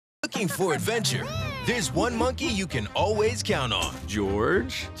looking for adventure, there's one monkey you can always count on.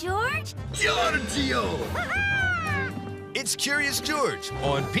 George? George? Giorgio! It's Curious George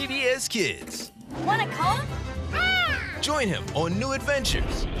on PBS Kids. Want a cone? Join him on new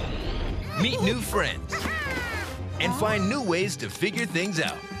adventures, meet new friends, and find new ways to figure things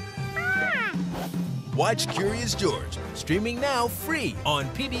out. Watch Curious George, streaming now free on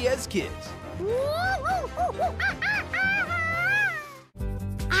PBS Kids.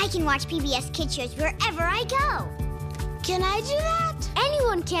 I can watch PBS Kids shows wherever I go. Can I do that?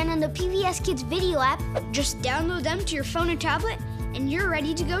 Anyone can on the PBS Kids video app. Just download them to your phone or tablet, and you're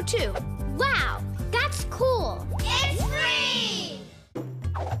ready to go too. Wow, that's cool. It's free!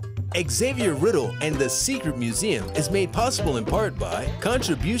 Xavier Riddle and the Secret Museum is made possible in part by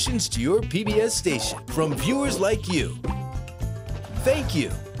contributions to your PBS station from viewers like you. Thank you.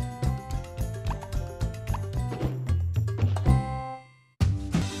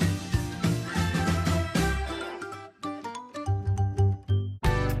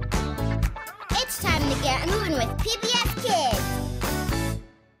 It's time to get moving with PBS Kids.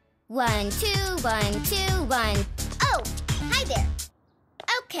 1, 2, 1, 2, 1. Oh, hi there.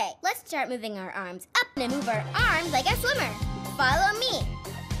 Okay, let's start moving our arms up and move our arms like a swimmer. Follow me.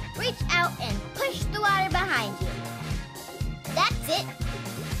 Reach out and push the water behind you. That's it.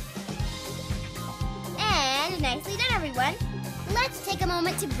 And nicely done, everyone. Let's take a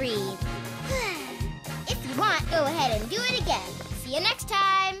moment to breathe. If you want, go ahead and do it again. See you next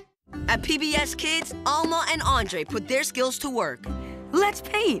time. At PBS Kids, Alma and Andre put their skills to work. Let's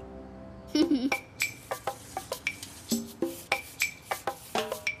paint.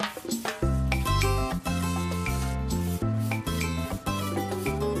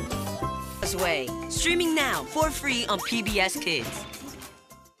 Way. Streaming now for free on PBS Kids.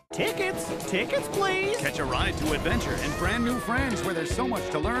 Tickets please! Catch a ride to adventure and brand new friends where there's so much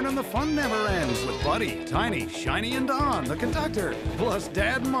to learn and the fun never ends with Buddy, Tiny, Shiny, and Don, the conductor, plus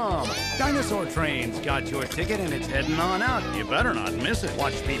Dad and Mom. Dinosaur Train's got your ticket and it's heading on out. You better not miss it.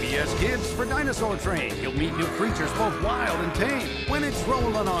 Watch PBS Kids for Dinosaur Train. You'll meet new creatures both wild and tame. When it's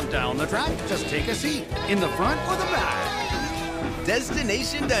rolling on down the track, just take a seat in the front or the back.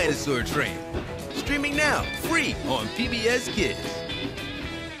 Destination Dinosaur Train. Streaming now, free on PBS Kids.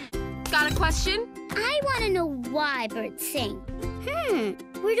 Got a question? I want to know why birds sing.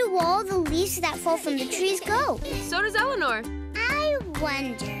 Where do all the leaves that fall from the trees go? So does Eleanor. I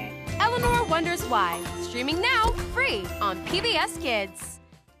wonder. Eleanor Wonders Why. Streaming now, free on PBS Kids.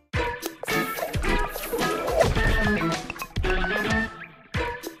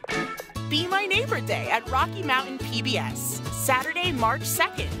 Be My Neighbor Day at Rocky Mountain PBS. Saturday, March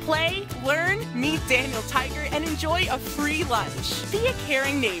 2nd. Play, learn, meet Daniel Tiger, and enjoy a free lunch. Be a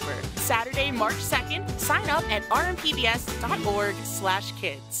caring neighbor. Saturday, March 2nd. Sign up at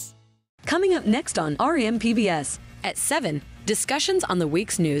rmpbs.org/kids. Coming up next on RMPBS. At 7, discussions on the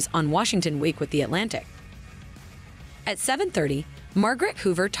week's news on Washington Week with The Atlantic. At 7:30, Margaret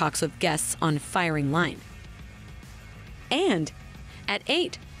Hoover talks with guests on Firing Line. And at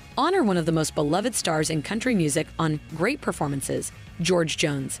 8, honor one of the most beloved stars in country music on Great Performances, George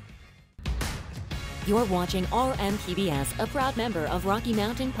Jones. You're watching RMPBS, a proud member of Rocky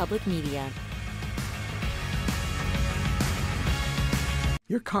Mountain Public Media.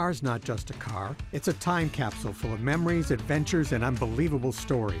 Your car's not just a car. It's a time capsule full of memories, adventures, and unbelievable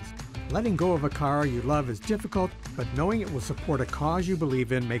stories. Letting go of a car you love is difficult, but knowing it will support a cause you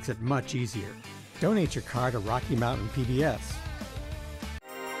believe in makes it much easier. Donate your car to Rocky Mountain PBS.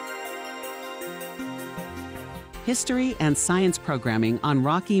 History and science programming on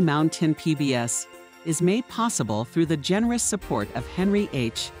Rocky Mountain PBS is made possible through the generous support of Henry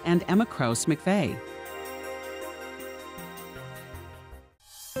H. and Emma Crouse McVeigh.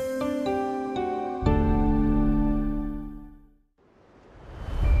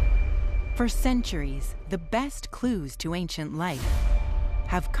 For centuries, the best clues to ancient life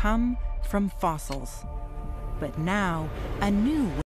have come from fossils. But now, a new